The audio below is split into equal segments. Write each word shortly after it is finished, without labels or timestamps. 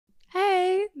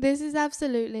This is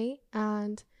Absolutely,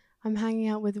 and I'm hanging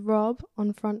out with Rob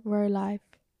on Front Row Live.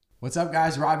 What's up,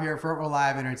 guys? Rob here at Front Row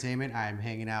Live Entertainment. I'm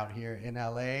hanging out here in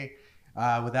LA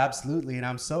with Absolutely, and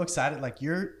I'm so excited. Like,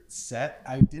 your set,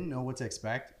 I didn't know what to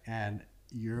expect, and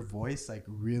your voice like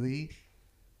really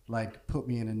like put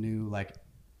me in a new like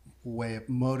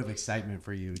mode of excitement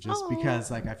for you, just because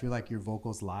like I feel like your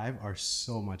vocals live are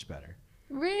so much better.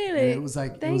 Really? And it was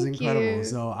like it was incredible. You.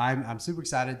 So I'm super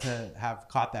excited to have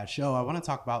caught that show. I want to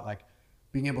talk about like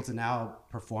being able to now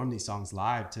perform these songs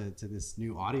live to this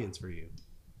new audience for you.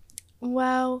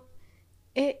 Well,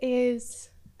 it is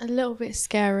a little bit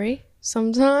scary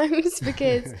sometimes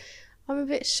because I'm a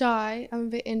bit shy, I'm a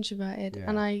bit introverted,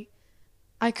 and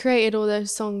I created all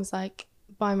those songs like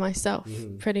by myself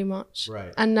pretty much.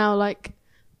 Right. And now like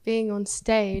being on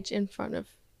stage in front of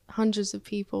hundreds of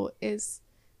people is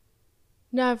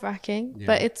nerve-wracking,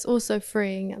 but it's also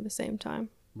freeing at the same time.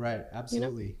 Right,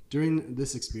 absolutely. You know? During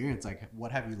this experience, like,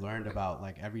 what have you learned about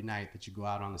like every night that you go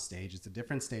out on the stage? It's a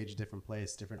different stage, different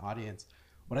place, different audience.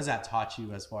 What has that taught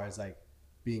you as far as like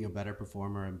being a better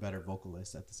performer and better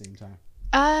vocalist at the same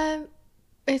time?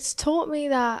 It's taught me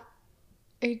that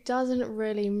it doesn't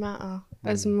really matter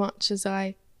as much as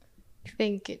I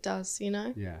think it does, you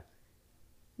know? Yeah.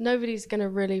 Nobody's gonna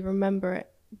really remember it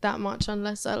that much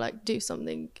unless I like do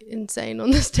something insane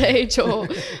on the stage or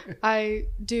I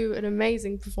do an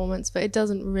amazing performance, but it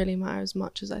doesn't really matter as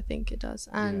much as I think it does.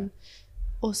 And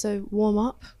also warm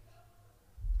up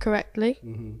correctly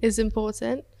is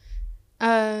important.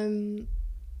 And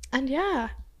yeah,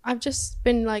 I've just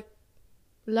been like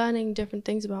learning different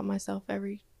things about myself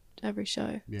every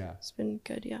show. Yeah, it's been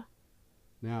good. Yeah.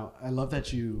 Now, I love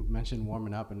that you mentioned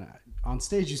warming up, and on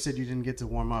stage you said you didn't get to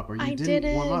warm up, or you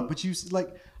didn't warm up, but you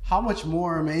like, how much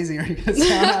more amazing are you going to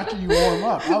sound after you warm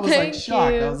up? I was like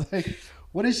shocked. I was like,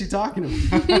 what is she talking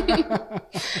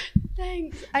about?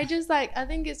 Thanks. I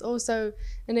think it's also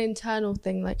an internal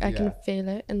thing. Like I can feel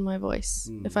it in my voice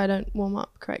if I don't warm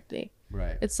up correctly.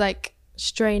 Right. It's like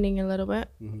straining a little bit.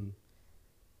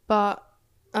 But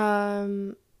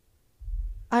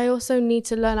I also need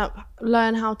to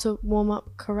learn how to warm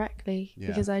up correctly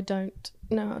because I don't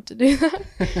know how to do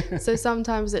that. So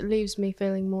sometimes it leaves me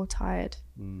feeling more tired.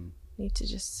 Need to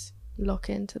just lock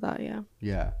into that.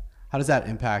 Yeah. How does that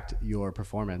impact your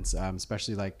performance,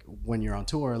 especially like when you're on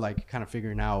tour, like kind of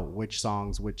figuring out which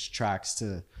songs, which tracks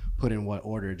to put in what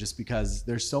order, just because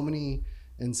there's so many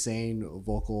insane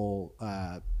vocal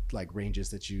like ranges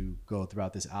that you go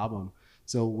throughout this album.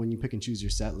 So when you pick and choose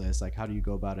your set list, like how do you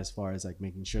go about as far as like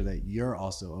making sure that you're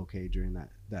also okay during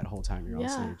that whole time you're on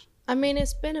stage? I mean,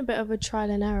 it's been a bit of a trial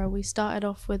and error. We started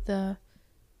off with the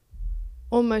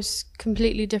almost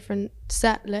completely different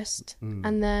set list,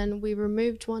 and then we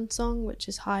removed one song, which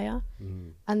is Higher,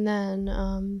 and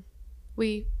then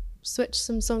we switched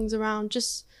some songs around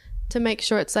just to make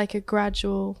sure it's like a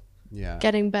gradual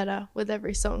getting better with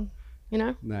every song, you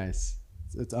know? Nice.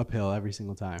 It's uphill every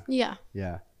single time. Yeah.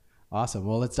 Awesome.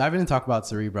 Well, let's dive in and talk about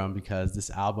Cerebrum, because this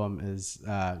album is,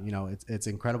 it's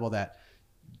incredible that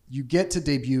you get to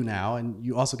debut now, and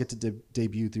you also get to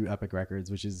debut through Epic Records,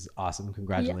 which is awesome.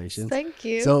 Congratulations. Yes, thank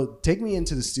you. So take me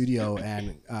into the studio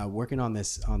and working on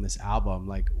this album.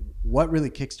 Like, what really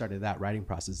kickstarted that writing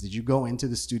process? Did you go into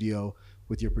the studio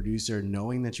with your producer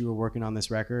knowing that you were working on this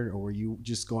record, or were you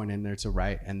just going in there to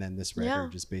write and then this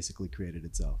record just basically created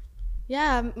itself?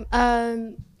 Yeah.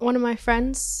 One of my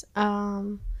friends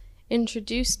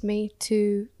introduced me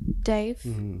to Dave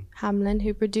Hamlin,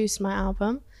 who produced my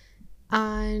album,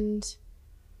 and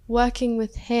working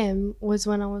with him was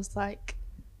when I was like,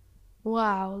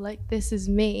 wow, like this is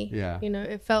me. You know,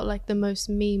 it felt like the most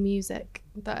me music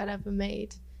that I'd ever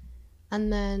made.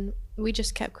 And then we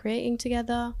just kept creating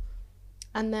together,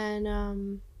 and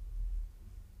then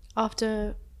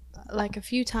after like a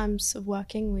few times of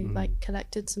working, we like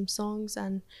collected some songs,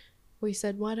 and we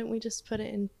said, why don't we just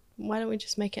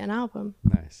make it an album?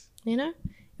 Nice. You know,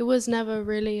 it was never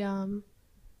really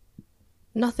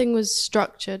nothing was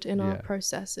structured in our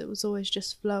process. It was always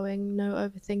just flowing, no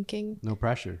overthinking, no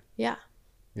pressure. Yeah,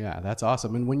 that's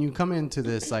awesome. And when you come into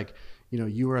this, like, you know,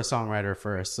 you were a songwriter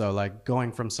first, so like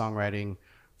going from songwriting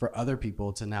for other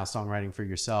people to now songwriting for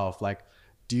yourself, like,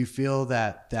 do you feel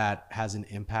that that has an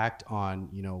impact on,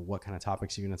 you know, what kind of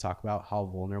topics you're going to talk about, how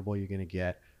vulnerable you're going to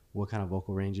get, what kind of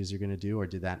vocal ranges you're going to do, or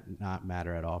did that not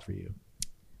matter at all for you?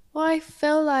 Well, I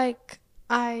feel like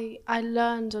I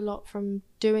learned a lot from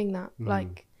doing that.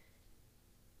 Like,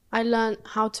 I learned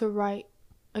how to write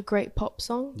a great pop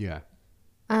song. Yeah.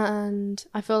 And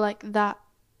I feel like that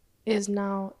is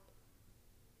now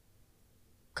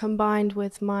combined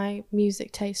with my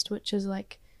music taste, which is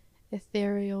like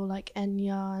ethereal, like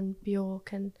Enya and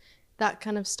Bjork and that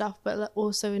kind of stuff, but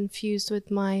also infused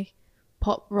with my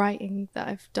pop writing that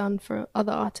I've done for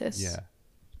other artists.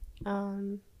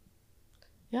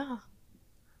 Yeah.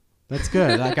 That's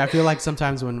good. Like, I feel like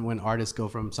sometimes when artists go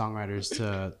from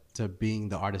songwriters to being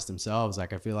the artist themselves,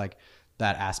 like, I feel like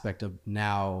that aspect of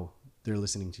now they're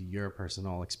listening to your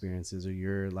personal experiences or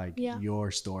your your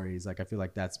stories. Like, I feel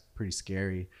like that's pretty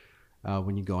scary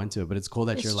when you go into it, but it's cool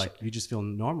that you're like, you just feel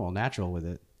normal, natural with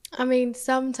it. I mean,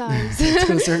 sometimes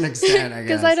to a certain extent, I guess,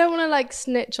 because I don't want to like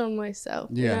snitch on myself.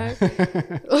 Yeah. You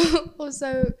know?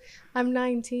 Also, I'm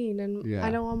 19 and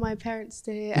I don't want my parents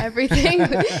to hear everything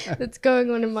that's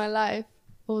going on in my life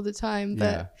all the time.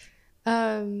 But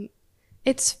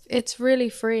it's really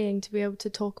freeing to be able to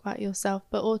talk about yourself,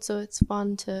 but also it's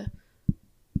fun to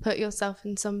put yourself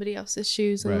in somebody else's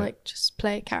shoes and like just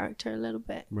play a character a little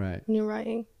bit when you're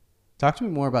writing. Talk to me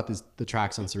more about the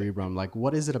tracks on Cerebrum. Like,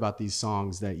 what is it about these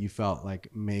songs that you felt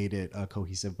like made it a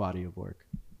cohesive body of work?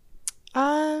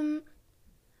 I'm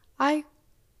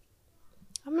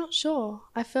not sure.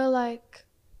 I feel like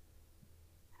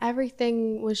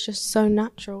everything was just so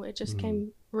natural. It just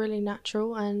came really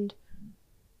natural, and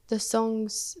the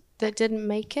songs that didn't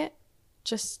make it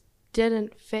just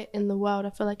didn't fit in the world. I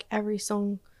feel like every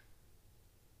song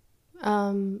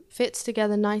fits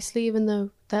together nicely, even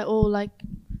though they're all like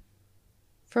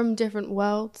from different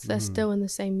worlds. They're still in the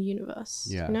same universe,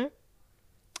 you know?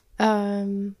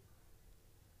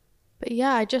 But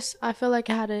yeah, I feel like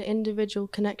I had an individual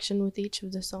connection with each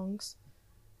of the songs,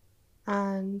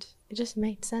 and it just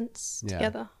made sense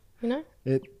together, you know?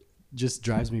 It just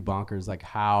drives me bonkers, like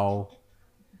how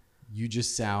you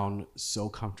just sound so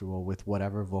comfortable with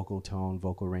whatever vocal tone,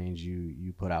 vocal range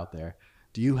you put out there.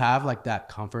 Do you have like that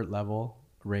comfort level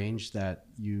range that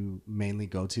you mainly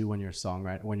go to when you're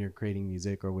when you're creating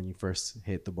music, or when you first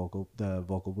hit the vocal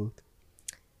booth?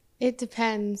 It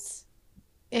depends.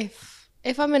 If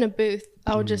I'm in a booth,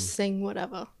 I'll just sing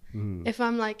whatever. If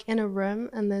I'm like in a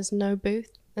room and there's no booth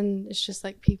and it's just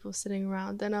like people sitting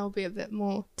around, then I'll be a bit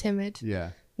more timid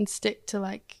and stick to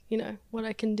like, you know, what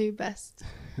I can do best.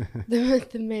 the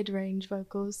mid-range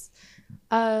vocals.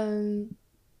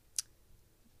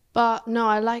 But no,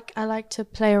 I like to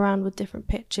play around with different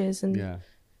pitches and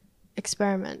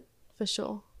experiment, for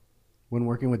sure. When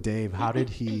working with Dave, how did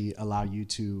he allow you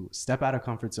to step out of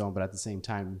comfort zone, but at the same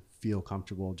time feel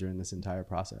comfortable during this entire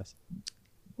process?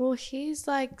 Well, he's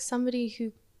like somebody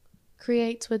who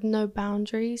creates with no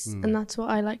boundaries, and that's what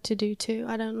I like to do too.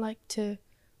 I don't like to,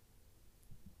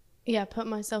 put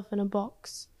myself in a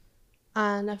box.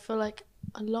 And I feel like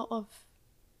a lot of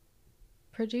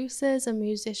producers and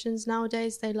musicians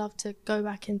nowadays, they love to go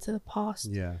back into the past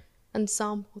and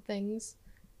sample things,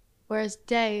 whereas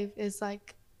Dave is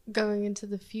like going into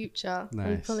the future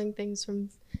and pulling things from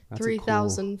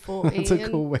 3040. That's a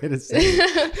cool way to say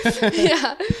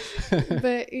it.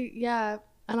 But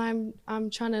and I'm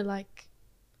trying to like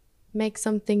make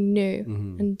something new,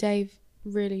 and Dave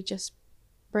really just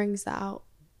brings that out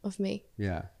of me.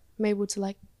 I'm able to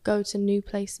like go to new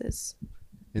places.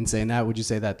 In saying that, would you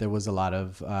say that there was a lot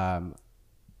of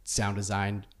sound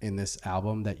design in this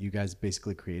album that you guys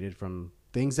basically created from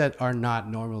things that are not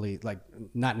normally, like,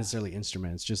 not necessarily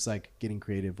instruments, just like getting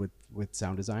creative with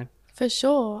sound design? For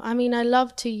sure. I mean, I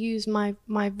love to use my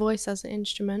voice as an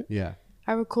instrument.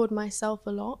 I record myself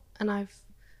a lot, and I've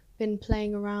been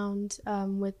playing around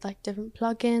with like different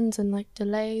plugins and like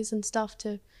delays and stuff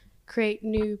to create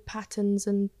new patterns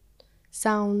and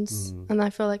sounds, and I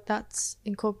feel like that's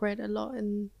incorporated a lot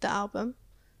in the album,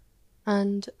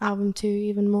 and album 2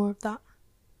 even more of that.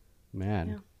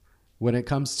 When it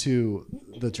comes to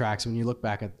the tracks, when you look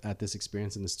back at this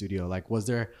experience in the studio, like, was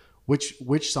there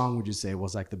which song would you say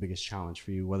was like the biggest challenge for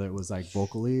you, whether it was like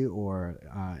vocally or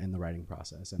in the writing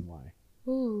process, and why?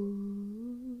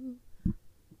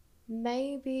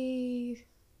 Maybe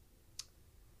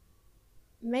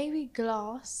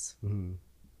Glass.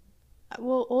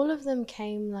 Well, all of them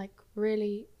came like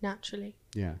really naturally.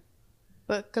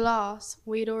 But Glass,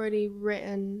 we'd already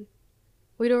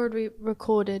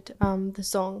recorded the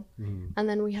song, and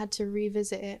then we had to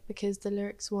revisit it because the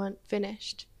lyrics weren't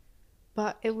finished.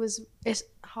 But it's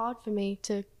hard for me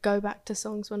to go back to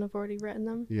songs when I've already written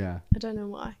them. I don't know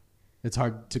why. It's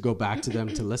hard to go back to them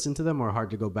to listen to them, or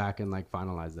hard to go back and like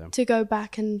finalize them? To go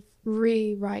back and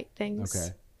rewrite things.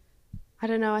 Okay. I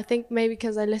don't know. I think maybe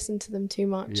because I listened to them too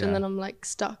much, and then I'm like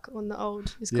stuck on the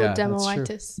old. It's called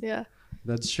demoitis.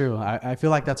 That's true. I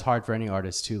feel like that's hard for any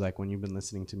artist too. Like when you've been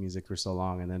listening to music for so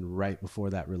long, and then right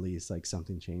before that release, like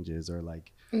something changes, or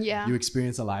like you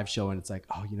experience a live show and it's like,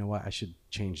 oh, you know what? I should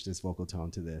change this vocal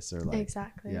tone to this, or like,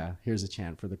 here's a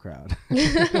chant for the crowd.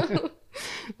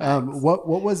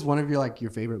 What was one of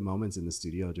your favorite moments in the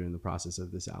studio during the process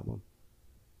of this album?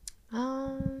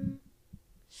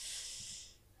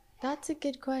 That's a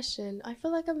good question. I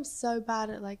feel like I'm so bad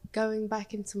at like going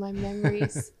back into my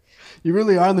memories. You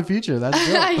really are in the future. That's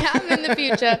dope. I am in the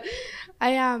future. I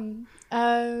am.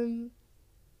 I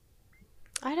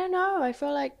don't know. I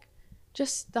feel like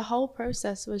just the whole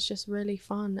process was just really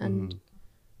fun, and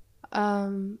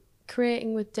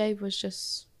creating with Dave was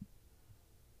just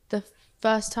the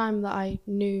first time that I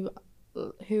knew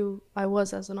who I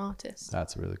was as an artist.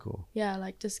 That's really cool. Yeah,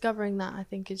 like discovering that I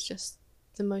think is just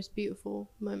the most beautiful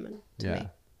moment to me.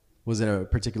 Was it a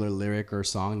particular lyric or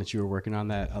song that you were working on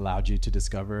that allowed you to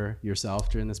discover yourself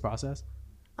during this process?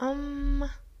 I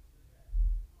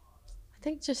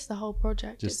think just the whole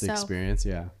project just itself. The experience.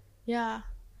 Yeah,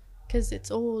 because it's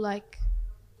all like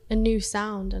a new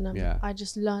sound, and I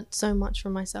just learned so much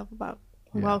from myself about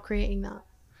while creating that.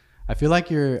 I feel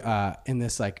like you're in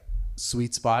this like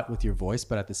sweet spot with your voice,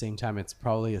 but at the same time it's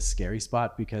probably a scary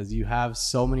spot because you have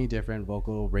so many different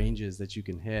vocal ranges that you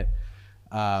can hit,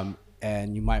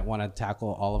 and you might want to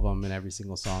tackle all of them in every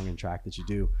single song and track that you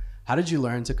do. How did you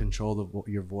learn to control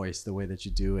your voice the way that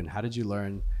you do, and how did you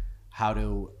learn how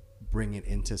to bring it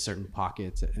into certain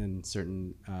pockets and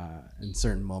certain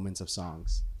moments of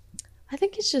songs? I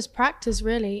think it's just practice,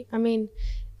 really. I mean,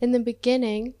 in the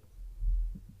beginning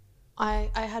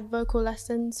I had vocal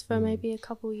lessons for maybe a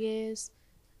couple years,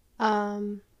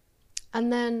 and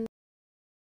then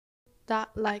that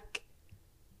like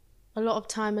a lot of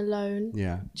time alone,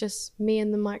 just me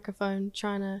and the microphone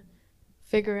trying to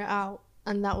figure it out.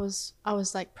 And I was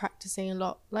like practicing a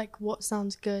lot, like what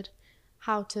sounds good,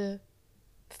 how to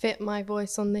fit my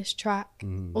voice on this track.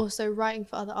 Also writing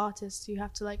for other artists, you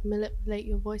have to like manipulate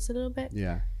your voice a little bit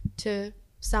to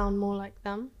sound more like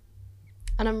them.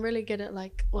 And I'm really good at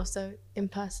like also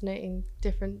impersonating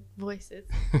different voices.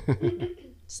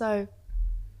 So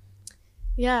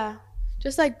yeah,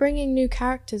 just like bringing new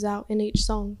characters out in each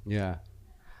song. Yeah,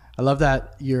 I love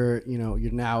that you're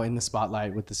now in the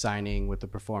spotlight with the signing, with the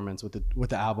performance, with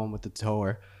the album, with the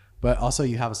tour, but also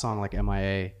you have a song like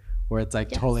MIA where it's like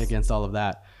totally against all of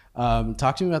that.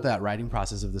 Talk to me about that writing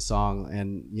process of the song,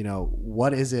 and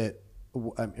what is it?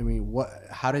 I mean,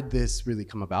 how did this really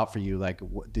come about for you? Like,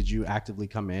 did you actively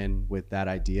come in with that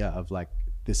idea of like,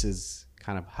 this is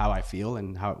kind of how I feel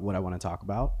and what I want to talk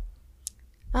about?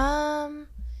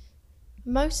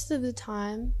 Most of the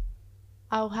time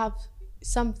I'll have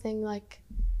something like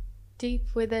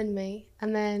deep within me,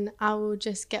 and then I will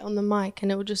just get on the mic and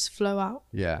it will just flow out.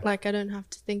 Like I don't have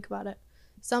to think about it.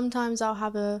 Sometimes I'll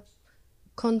have a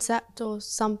concept or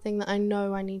something that I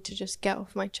know I need to just get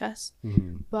off my chest.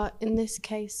 But in this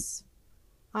case,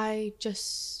 I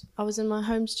was in my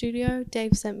home studio.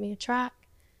 Dave sent me a track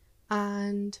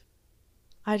and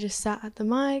I just sat at the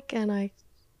mic and I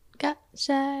got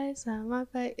shades on my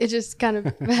face. It just kind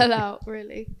of fell out,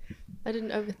 really. I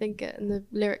didn't overthink it, and the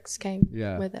lyrics came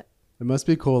with it. It must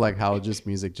be cool, like how just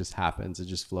music just happens. It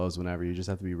just flows whenever. You just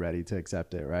have to be ready to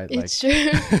accept it, right? It's true.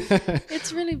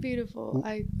 It's really beautiful.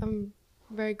 I'm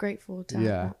very grateful to have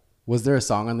that. Was there a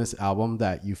song on this album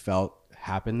that you felt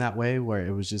happened that way, where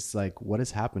it was just like, what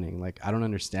is happening? Like, I don't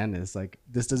understand this. Like,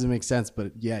 this doesn't make sense,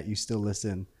 but yet you still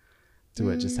listen to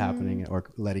it just happening or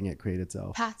letting it create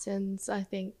itself? Patterns, I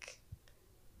think.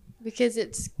 Because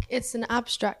it's an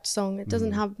abstract song. It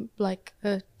doesn't have like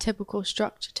a typical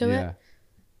structure to it.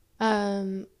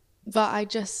 But I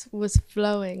just was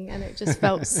flowing and it just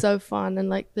felt so fun, and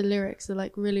like the lyrics are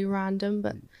like really random,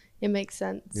 but it makes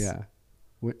sense.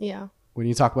 When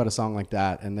you talk about a song like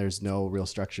that and there's no real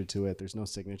structure to it, there's no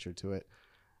signature to it,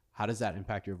 how does that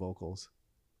impact your vocals?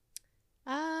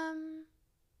 I'm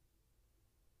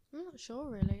not sure,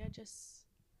 really.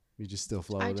 You just still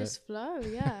flow I with just flow,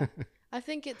 yeah. I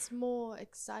think it's more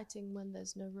exciting when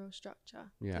there's no real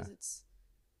structure, because it's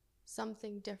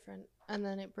something different, and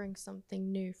then it brings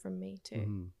something new from me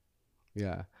too.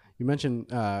 Yeah, you mentioned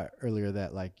earlier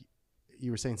that like you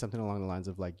were saying something along the lines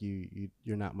of like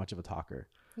you're not much of a talker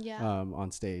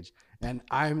on stage, and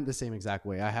I'm the same exact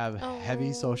way. I have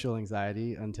heavy social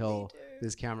anxiety until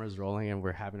this camera is rolling and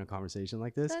we're having a conversation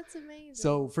like this. That's amazing.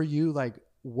 So for you, like,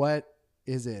 what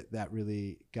is it that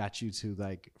really got you to,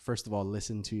 like, first of all,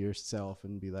 listen to yourself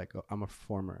and be like, oh, I'm a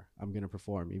performer, I'm gonna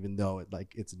perform, even though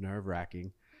it's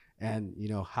nerve-wracking? And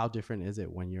how different is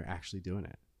it when you're actually doing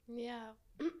it? Well,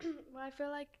 I feel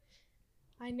like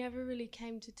I never really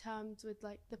came to terms with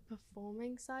like the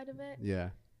performing side of it.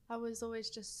 I was always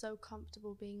just so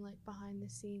comfortable being like behind the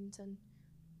scenes and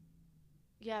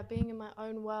being in my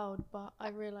own world. But I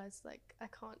realized like I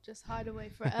can't just hide away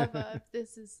forever if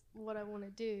this is what I want to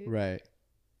do. Right.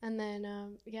 And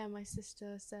then, yeah, my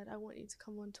sister said, I want you to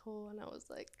come on tour. And I was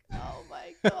like, oh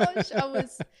my gosh. I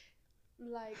was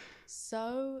like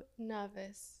so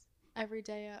nervous. Every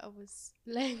day I was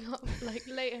laying up like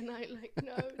late at night, like,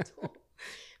 no, tour.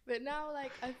 But now,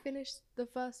 like, I finished the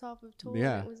first half of tour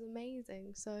and it was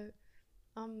amazing. So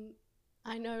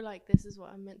I know, like, this is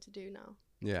what I'm meant to do now.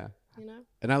 Yeah. You know?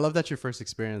 And I love that your first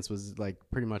experience was like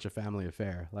pretty much a family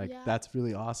affair. Like, that's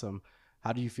really awesome.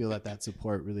 How do you feel that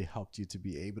support really helped you to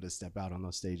be able to step out on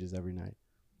those stages every night?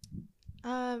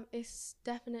 It's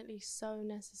definitely so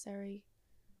necessary.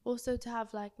 Also to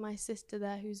have like my sister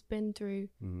there who's been through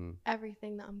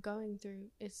everything that I'm going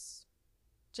through. It's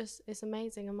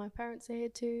amazing. And my parents are here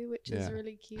too, which is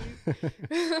really cute.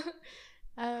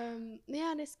 And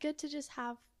it's good to just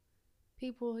have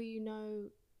people who you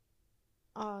know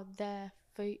are there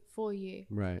for you.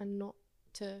 Right. And not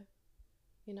to,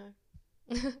 you know.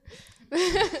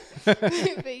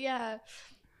 But yeah,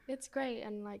 it's great.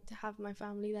 And like to have my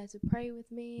family there to pray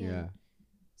with me.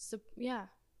 So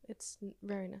it's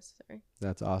very necessary.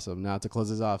 That's awesome. Now to close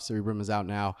this off, Cerebrum is out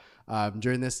now.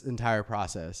 During this entire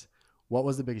process, what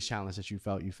was the biggest challenge that you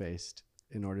felt you faced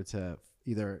in order to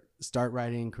either start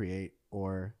writing, create,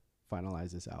 or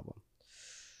finalize this album?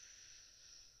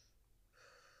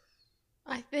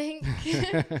 I think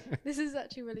this is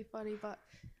actually really funny, but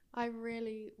I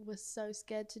really was so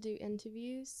scared to do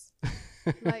interviews.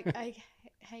 Like, I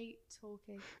hate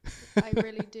talking. I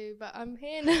really do, but I'm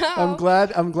here now.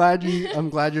 I'm glad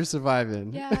you're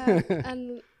surviving. Yeah,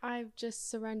 and I've just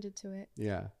surrendered to it.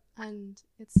 Yeah. And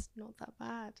it's not that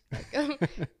bad.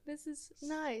 Like, this is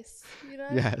nice, you know?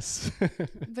 Yes.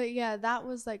 But yeah, that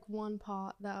was like one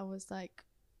part that I was like,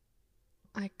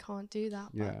 I can't do that,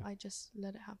 but I just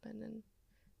let it happen, and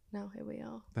now here we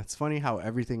are. That's funny how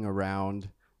everything around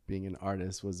being an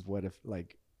artist was what if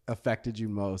like affected you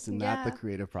most and not the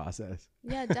creative process.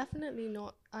 Yeah, definitely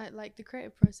not. I like the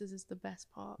creative process is the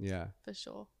best part. Yeah, for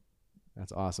sure.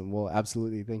 That's awesome. Well,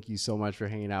 absolutely. Thank you so much for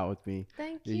hanging out with me.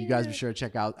 Thank you. You guys be sure to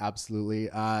check out Absolutely.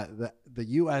 The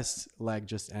US leg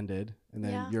just ended, and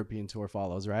then European tour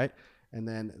follows, right? And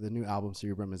then the new album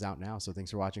Cerebrum is out now. So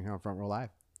thanks for watching here on Front Row Live.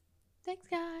 Thanks,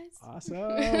 guys.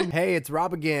 Awesome. Hey, it's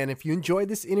Rob again. If you enjoyed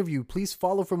this interview, please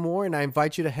follow for more, and I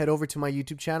invite you to head over to my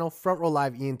YouTube channel, Front Row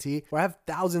Live ENT, where I have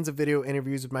thousands of video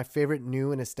interviews with my favorite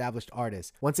new and established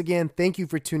artists. Once again, thank you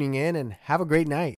for tuning in, and have a great night.